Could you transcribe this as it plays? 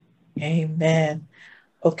Amen.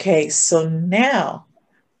 Okay, so now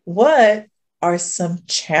what are some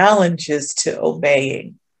challenges to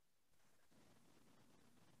obeying?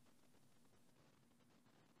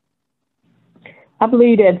 I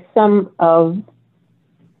believe that some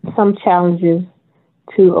challenges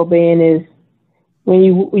to obeying is when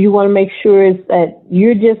you want to make sure is that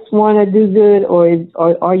you just want to do good, or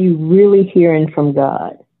are you really hearing from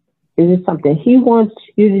God? Is it something He wants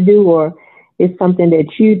you to do, or is something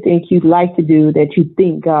that you think you'd like to do that you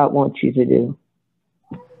think God wants you to do?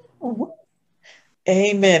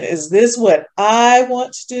 Amen. Is this what I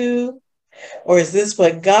want to do? Or is this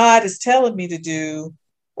what God is telling me to do?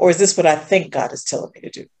 Or is this what I think God is telling me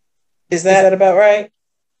to do? Is that about right?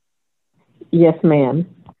 Yes, ma'am.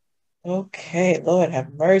 Okay, Lord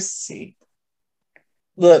have mercy.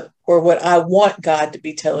 Look, or what I want God to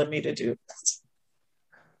be telling me to do.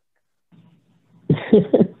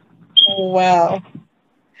 Wow.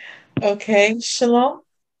 Okay, Shalom.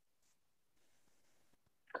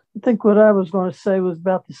 I think what I was going to say was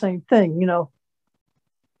about the same thing.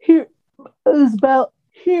 Here is about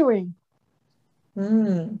hearing.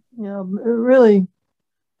 Really,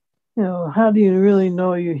 how do you really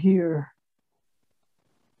know you hear?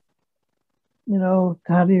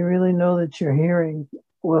 How do you really know that you're hearing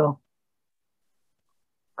well,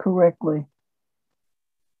 correctly?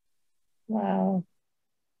 Wow.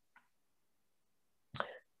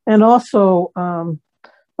 And also,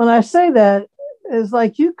 when I say that, it's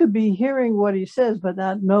like you could be hearing what he says, but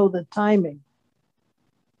not know the timing.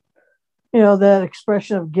 That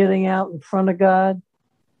expression of getting out in front of God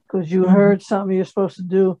because you heard something you're supposed to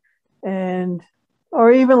do,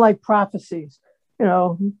 or even like prophecies,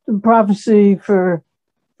 prophecy for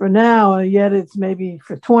now, and yet it's maybe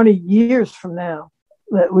for 20 years from now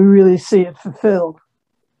that we really see it fulfilled.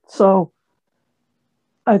 So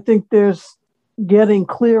I think there's getting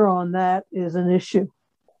clear on that is an issue.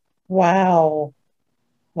 Wow.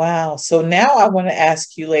 Wow. So now I want to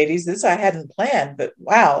ask you, ladies, this I hadn't planned, but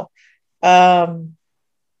wow.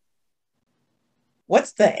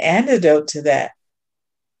 What's the antidote to that?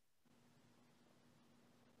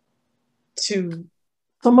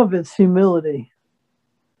 Some of it's humility.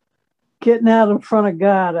 Getting out in front of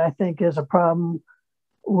God, I think, is a problem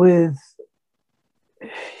with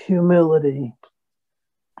humility.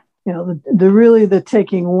 The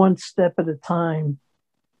taking one step at a time,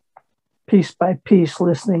 piece by piece,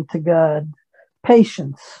 listening to God.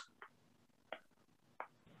 Patience.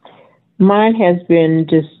 Mine has been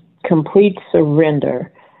just complete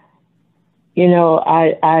surrender.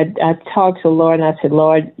 I talked to the Lord and I said,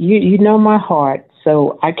 Lord, you know my heart,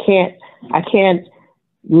 so I can't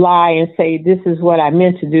lie and say this is what I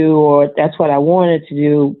meant to do or that's what I wanted to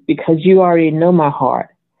do because you already know my heart.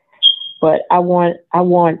 But I want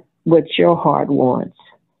what your heart wants.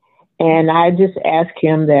 And I just ask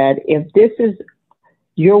him that if this is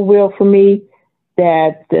your will for me,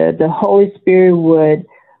 that the Holy Spirit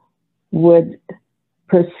would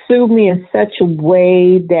pursue me in such a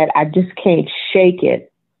way that I just can't shake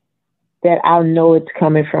it, that I'll know it's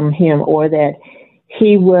coming from him, or that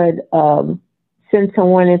he would send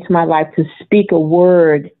someone into my life to speak a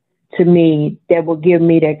word to me that will give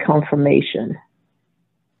me that confirmation.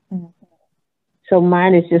 Mm-hmm. So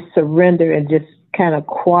mine is just surrender and just kind of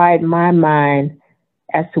quiet my mind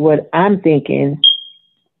as to what I'm thinking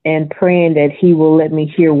and praying that he will let me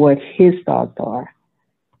hear what his thoughts are.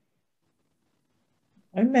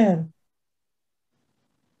 Amen.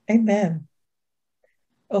 Amen.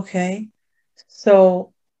 Okay.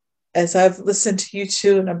 So as I've listened to you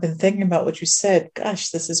two and I've been thinking about what you said, gosh,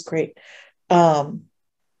 this is great. For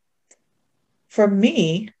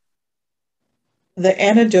me, the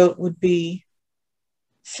antidote would be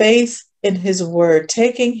faith in his word,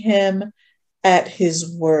 taking him at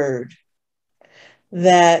his word,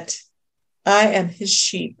 that I am his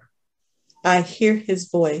sheep. I hear his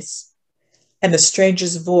voice, and a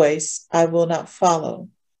stranger's voice I will not follow,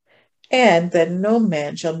 and that no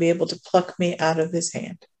man shall be able to pluck me out of his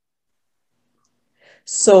hand.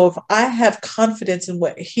 So if I have confidence in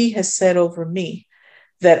what he has said over me,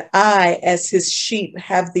 that I, as his sheep,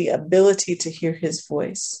 have the ability to hear his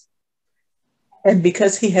voice. And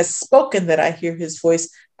because he has spoken that I hear his voice,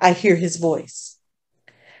 I hear his voice.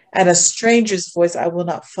 And a stranger's voice I will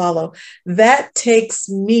not follow. That takes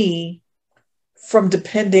me from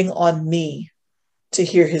depending on me to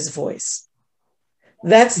hear his voice.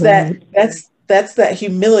 That's that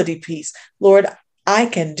humility piece. Lord, I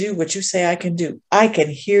can do what you say I can do. I can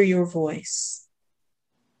hear your voice.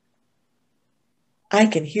 I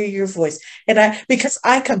can hear your voice. And because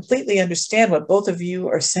I completely understand what both of you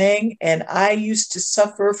are saying, and I used to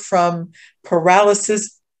suffer from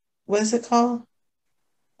paralysis what is it called?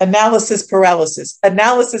 Analysis paralysis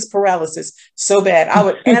so bad. I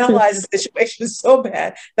would analyze the situation so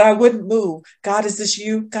bad that I wouldn't move. God, is this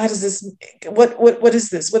you? God, is this, what is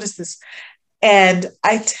this? What is this? And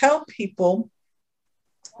I tell people,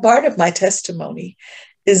 part of my testimony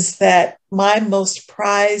is that my most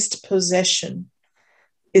prized possession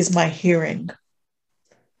is my hearing.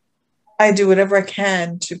 I do whatever I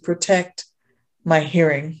can to protect my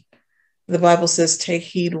hearing. The Bible says, take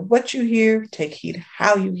heed what you hear, take heed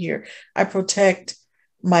how you hear. I protect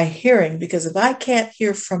my hearing because if I can't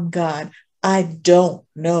hear from God, I don't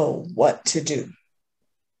know what to do.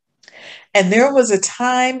 And there was a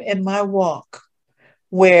time in my walk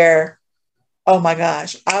where, oh my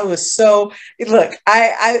gosh, I was so, look,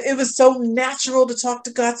 it was so natural to talk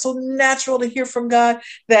to God, so natural to hear from God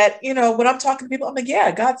that, when I'm talking to people, I'm like,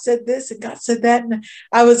 yeah, God said this and God said that. And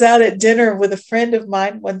I was out at dinner with a friend of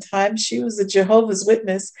mine one time. She was a Jehovah's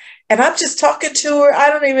Witness, and I'm just talking to her.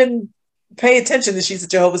 I don't even pay attention that she's a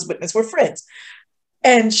Jehovah's Witness. We're friends.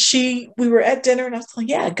 And we were at dinner, and I was like,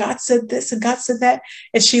 yeah, God said this and God said that.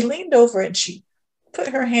 And she leaned over and she put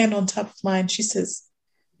her hand on top of mine. She says,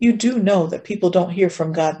 you do know that people don't hear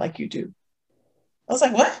from God like you do. I was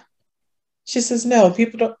like, what? She says, no,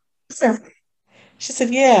 people don't. She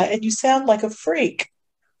said, yeah, and you sound like a freak.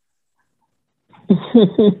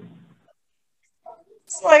 It's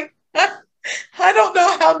like, I don't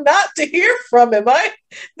know how not to hear from him.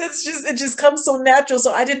 It just comes so natural.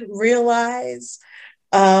 So I didn't realize,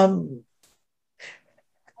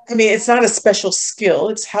 it's not a special skill.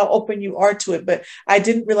 It's how open you are to it. But I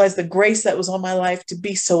didn't realize the grace that was on my life to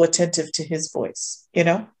be so attentive to his voice,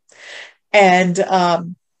 And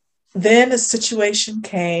then a situation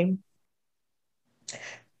came.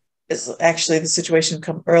 Actually, the situation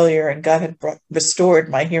come earlier, and God had restored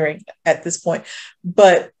my hearing at this point.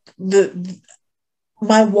 But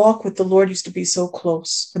my walk with the Lord used to be so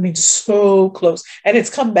close. So close. And it's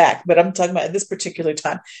come back, but I'm talking about at this particular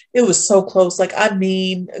time. It was so close.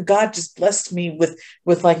 God just blessed me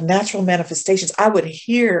with like natural manifestations. I would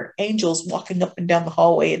hear angels walking up and down the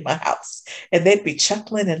hallway in my house, and they'd be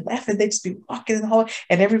chuckling and laughing. They'd just be walking in the hallway.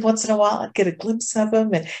 And every once in a while, I'd get a glimpse of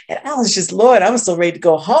them. And I was just, Lord, I was so ready to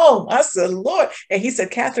go home. I said, Lord. And he said,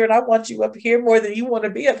 Catherine, I want you up here more than you want to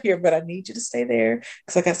be up here, but I need you to stay there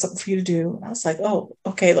because I got something for you to do. And I was like, oh,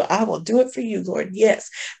 okay, Lord, I will do it for you, Lord. Yes.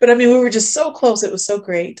 But we were just so close. It was so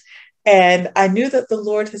great. And I knew that the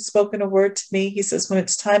Lord had spoken a word to me. He says, when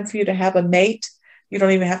it's time for you to have a mate, you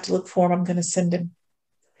don't even have to look for him. I'm going to send him.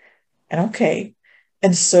 And okay.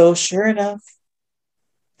 And so sure enough,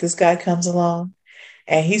 this guy comes along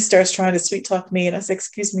and he starts trying to sweet talk me. And I said,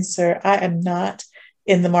 excuse me, sir, I am not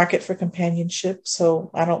in the market for companionship. So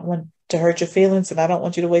I don't want to hurt your feelings and I don't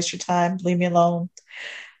want you to waste your time. Leave me alone.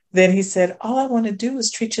 Then he said, all I want to do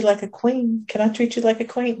is treat you like a queen. Can I treat you like a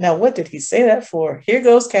queen? Now, what did he say that for? Here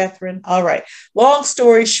goes Catherine. All right. Long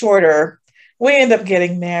story shorter, we end up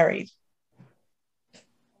getting married.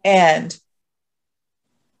 And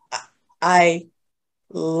I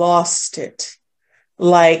lost it.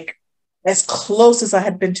 Like, as close as I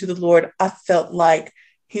had been to the Lord, I felt like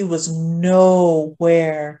he was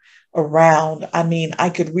nowhere around. I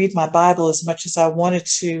could read my Bible as much as I wanted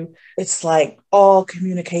to. It's like all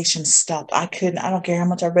communication stopped. I don't care how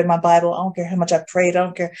much I read my Bible. I don't care how much I prayed. I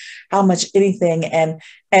don't care how much anything. And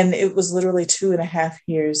it was literally 2.5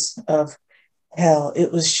 years of hell.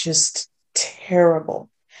 It was just terrible.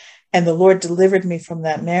 And the Lord delivered me from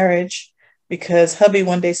that marriage because hubby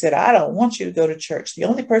one day said, I don't want you to go to church. The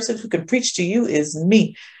only person who can preach to you is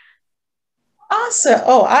me. I said,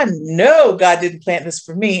 oh, I know God didn't plant this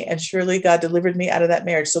for me. And surely God delivered me out of that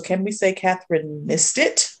marriage. So can we say Catherine missed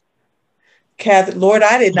it? Lord,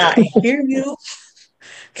 I did not hear you.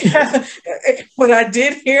 What I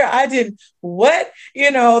did hear, I didn't. What?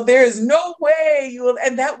 There is no way you will.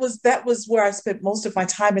 And that was where I spent most of my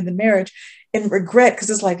time in the marriage in regret, because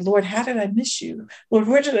it's like, Lord, how did I miss you? Lord,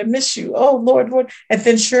 where did I miss you? Oh, Lord. And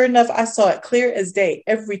then sure enough, I saw it clear as day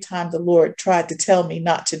every time the Lord tried to tell me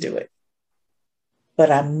not to do it.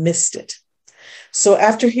 But I missed it. So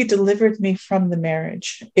after he delivered me from the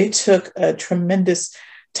marriage, it took a tremendous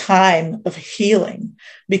time of healing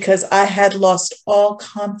because I had lost all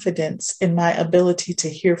confidence in my ability to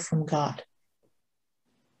hear from God.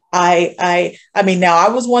 Now I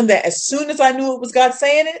was one that as soon as I knew it was God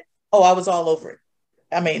saying it, I was all over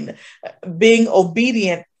it. Being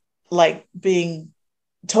obedient, like being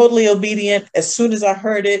totally obedient as soon as I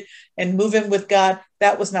heard it and moving with God,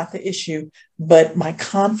 that was not the issue. But my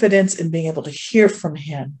confidence in being able to hear from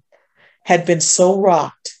him had been so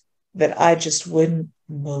rocked that I just wouldn't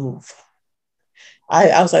move.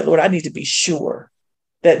 I was like, Lord, I need to be sure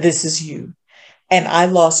that this is you. And I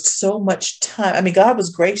lost so much time. I mean, God was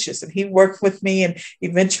gracious and he worked with me and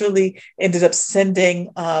eventually ended up sending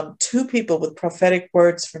two people with prophetic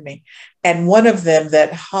words for me. And one of them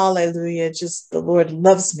that, hallelujah, just the Lord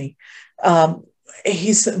loves me.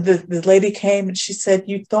 The lady came and she said,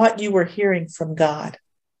 you thought you were hearing from God.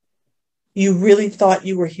 You really thought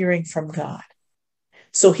you were hearing from God.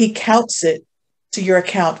 So he counts it to your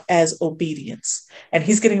account as obedience. And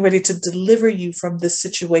he's getting ready to deliver you from this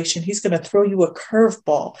situation. He's going to throw you a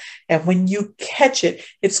curveball. And when you catch it,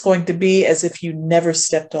 it's going to be as if you never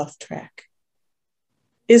stepped off track.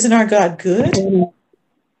 Isn't our God good?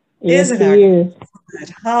 Yes, Isn't our he is. God good?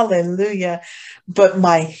 Hallelujah. But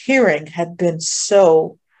my hearing had been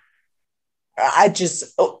so,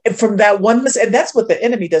 from that one mistake, and that's what the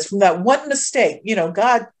enemy does. From that one mistake,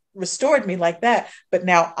 God restored me like that, but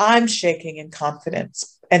now I'm shaking in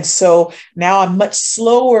confidence. And so now I'm much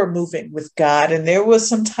slower moving with God. And there was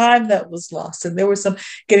some time that was lost and there was some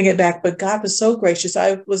getting it back, but God was so gracious.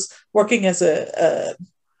 I was working as I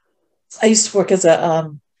used to work as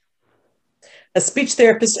a speech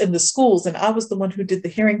therapist in the schools. And I was the one who did the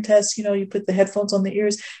hearing test. You put the headphones on the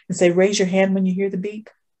ears and say, raise your hand when you hear the beep.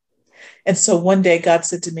 And so one day God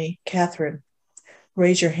said to me, Catherine,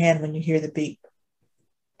 raise your hand when you hear the beep.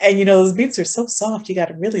 And those beeps are so soft, you got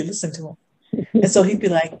to really listen to them. And so he'd be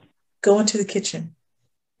like, go into the kitchen.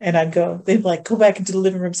 And I'd go, they'd be like, go back into the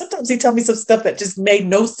living room. Sometimes he'd tell me some stuff that just made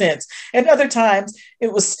no sense. And other times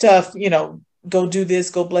it was stuff, go do this,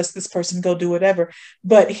 go bless this person, go do whatever.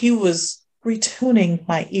 But he was retuning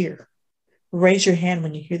my ear. Raise your hand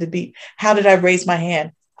when you hear the beep. How did I raise my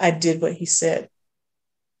hand? I did what he said.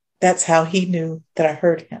 That's how he knew that I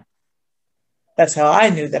heard him. That's how I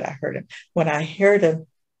knew that I heard him. When I heard him,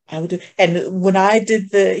 I would do. And when I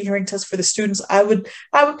did the hearing test for the students, I would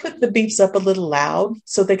put the beeps up a little loud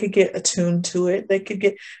so they could get attuned to it.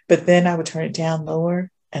 But then I would turn it down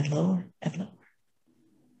lower and lower and lower.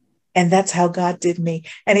 And that's how God did me.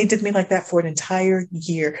 And he did me like that for an entire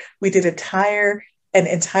year. We did an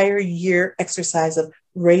entire year exercise of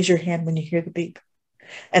raise your hand when you hear the beep.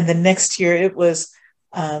 And the next year it was,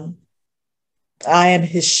 I am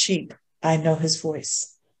his sheep. I know his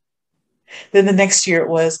voice. Then the next year it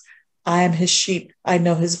was, I am his sheep. I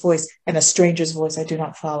know his voice, and a stranger's voice I do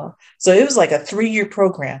not follow. So it was like a 3-year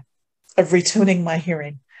program of retuning my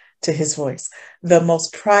hearing to his voice. The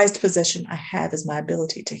most prized possession I have is my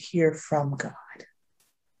ability to hear from God.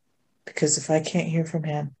 Because if I can't hear from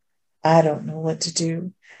him, I don't know what to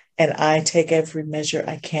do. And I take every measure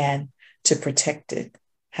I can to protect it.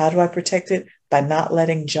 How do I protect it? By not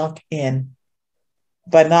letting junk in.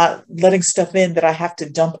 By not letting stuff in that I have to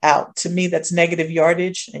dump out. To me, that's negative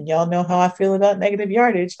yardage. And y'all know how I feel about negative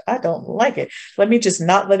yardage. I don't like it. Let me just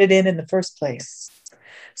not let it in the first place.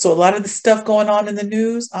 So a lot of the stuff going on in the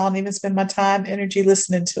news, I don't even spend my time, energy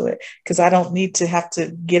listening to it because I don't need to have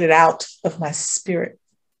to get it out of my spirit.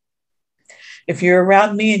 If you're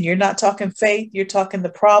around me and you're not talking faith, you're talking the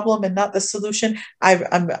problem and not the solution,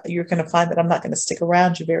 you're going to find that I'm not going to stick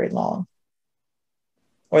around you very long,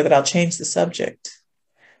 or that I'll change the subject.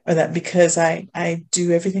 Or that because I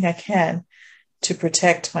do everything I can to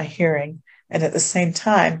protect my hearing. And at the same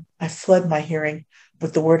time, I flood my hearing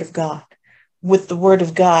with the word of God. With the word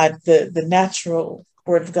of God, the natural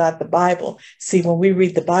word of God, the Bible. See, when we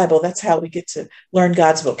read the Bible, that's how we get to learn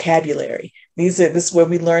God's vocabulary. This is where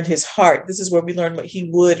we learn his heart. This is where we learn what he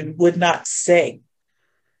would and would not say.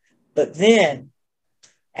 But then,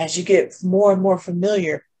 as you get more and more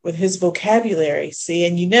familiar with his vocabulary, see,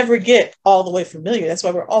 and you never get all the way familiar. That's why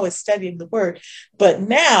we're always studying the word. But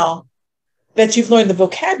now that you've learned the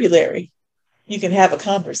vocabulary, you can have a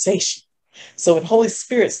conversation. So when Holy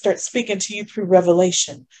Spirit starts speaking to you through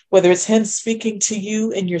revelation, whether it's him speaking to you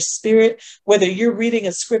in your spirit, whether you're reading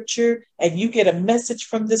a scripture and you get a message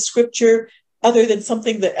from this scripture other than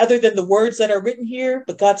the words that are written here,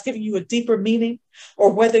 but God's giving you a deeper meaning,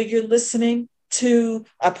 or whether you're listening to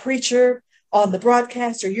a preacher on the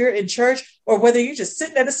broadcast, or you're in church, or whether you're just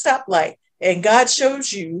sitting at a stoplight and God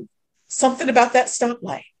shows you something about that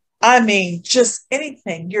stoplight. I mean, just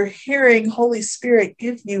anything. You're hearing Holy Spirit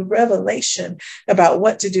give you revelation about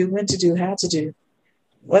what to do, when to do, how to do,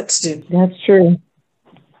 what to do. That's true.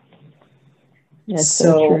 That's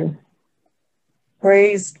so true.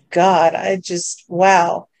 Praise God.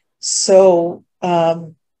 Wow. So,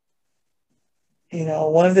 one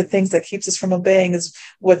of the things that keeps us from obeying is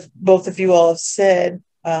what both of you all have said,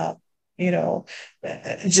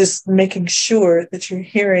 just making sure that you're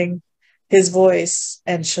hearing his voice,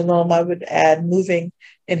 and shalom, I would add, moving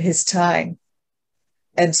in his time.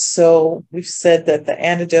 And so we've said that the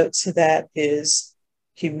antidote to that is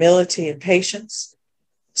humility and patience.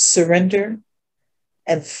 surrender,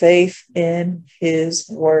 and faith in his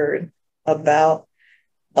word about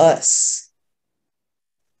us.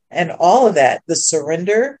 And all of that, the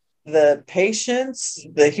surrender, the patience,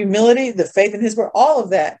 the humility, the faith in his word, all of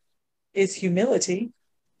that is humility.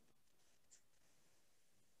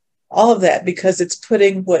 All of that, because it's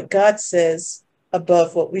putting what God says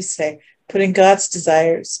above what we say, putting God's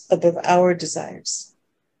desires above our desires.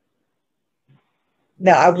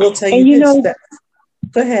 Now, I will tell you this.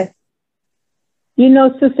 Go ahead. You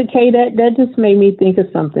know, Sister Kay, that just made me think of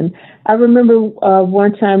something. I remember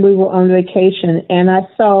one time we were on vacation and I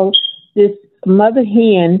saw this mother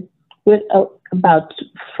hen with about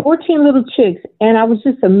 14 little chicks. And I was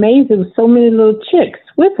just amazed there were so many little chicks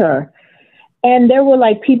with her. And there were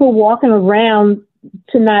like people walking around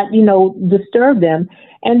to not, disturb them.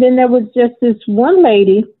 And then there was just this one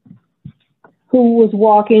lady who was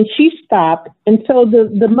walking. She stopped. And so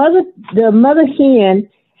the mother hen,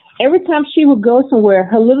 every time she would go somewhere,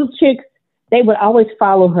 her little chicks, they would always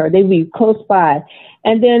follow her. They'd be close by.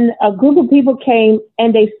 And then a group of people came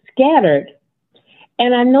and they scattered.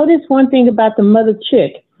 And I noticed one thing about the mother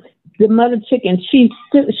chick. The mother chicken, she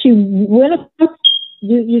went across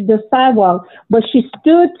the sidewalk, but she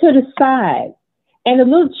stood to the side. And the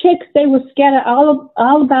little chicks, they were scattered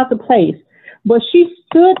all about the place. But she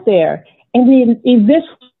stood there. And then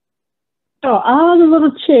eventually, all the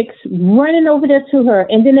little chicks running over there to her.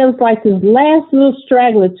 And then there was like this last little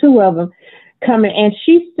straggler, two of them, coming. And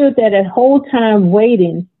she stood there that whole time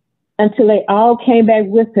waiting until they all came back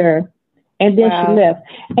with her. And then She left.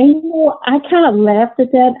 And, I kind of laughed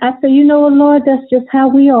at that. I said, Lord, that's just how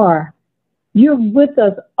we are. You're with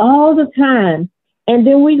us all the time. And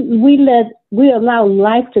then we allow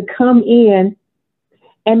life to come in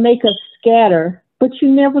and make us scatter. But you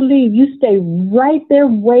never leave. You stay right there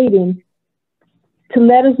waiting to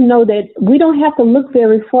let us know that we don't have to look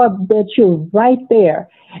very far, that you're right there.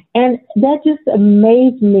 And that just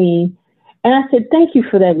amazed me. And I said, thank you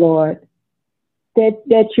for that, Lord,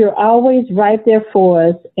 that you're always right there for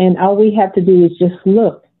us. And all we have to do is just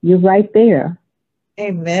look. You're right there.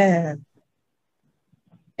 Amen.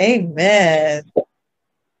 Amen.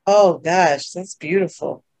 Oh, gosh, that's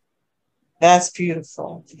beautiful. That's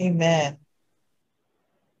beautiful. Amen.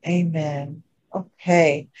 Amen.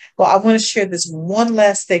 Okay. Well, I want to share this one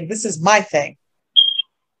last thing. This is my thing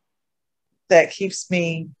that keeps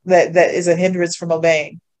me, that is a hindrance from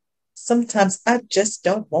obeying. Sometimes I just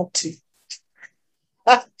don't want to.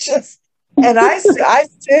 I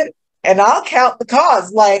sit and I'll count the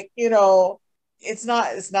cause. Like, it's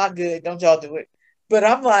not good. Don't y'all do it. But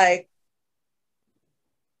I'm like,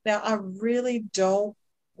 now I really don't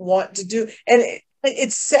want to do. And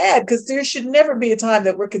it's sad because there should never be a time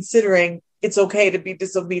that we're considering it's okay to be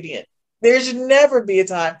disobedient. There should never be a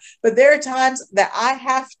time. But there are times that I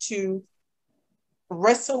have to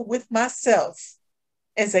wrestle with myself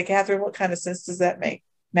and say, Catherine, what kind of sense does that make?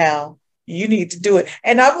 Now, you need to do it.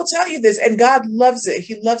 And I will tell you this, and God loves it.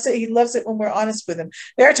 He loves it. He loves it when we're honest with him.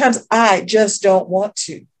 There are times I just don't want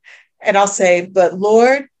to. And I'll say, but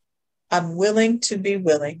Lord, I'm willing to be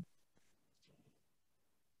willing.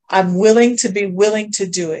 I'm willing to be willing to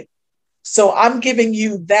do it. So I'm giving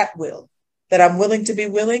you that will, that I'm willing to be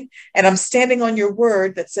willing. And I'm standing on your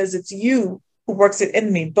word that says it's you who works it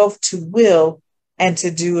in me, both to will and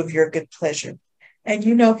to do of your good pleasure. And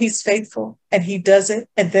he's faithful and he does it.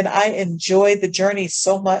 And then I enjoy the journey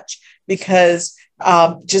so much because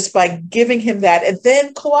just by giving him that and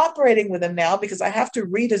then cooperating with him now, because I have to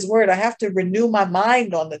read his word. I have to renew my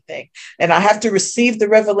mind on the thing and I have to receive the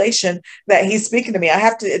revelation that he's speaking to me.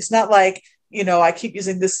 It's not like, I keep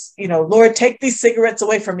using this, Lord, take these cigarettes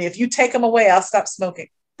away from me. If you take them away, I'll stop smoking.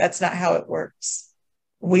 That's not how it works.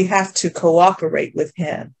 We have to cooperate with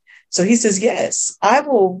him. So he says, yes, I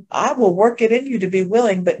will work it in you to be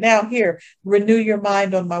willing. But now here, renew your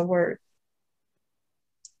mind on my word.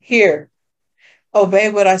 Here, obey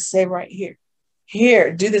what I say right here.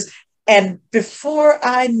 Here, do this. And before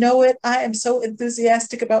I know it, I am so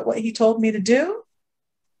enthusiastic about what he told me to do.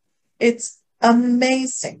 It's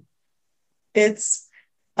amazing. It's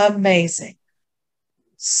amazing.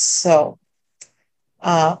 So,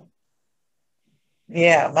 my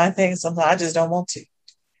thing is sometimes I just don't want to.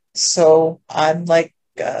 So I'm like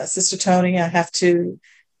Sister Tony, I have to,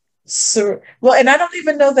 and I don't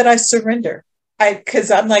even know that I surrender.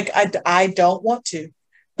 Because I'm like, I don't want to,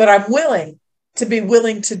 but I'm willing to be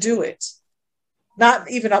willing to do it.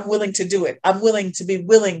 Not even I'm willing to do it. I'm willing to be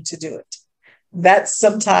willing to do it. That's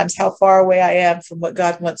sometimes how far away I am from what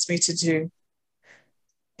God wants me to do.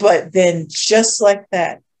 But then just like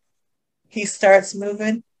that, he starts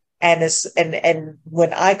moving and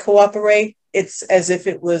when I cooperate, it's as if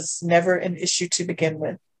it was never an issue to begin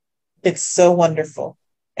with. It's so wonderful.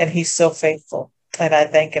 And he's so faithful. And I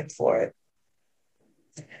thank him for it.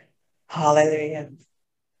 Hallelujah.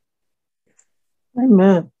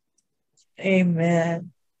 Amen.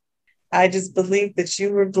 Amen. I just believe that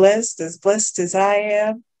you were blessed as I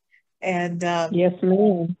am. And yes,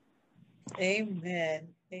 ma'am. amen.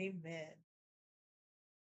 Amen.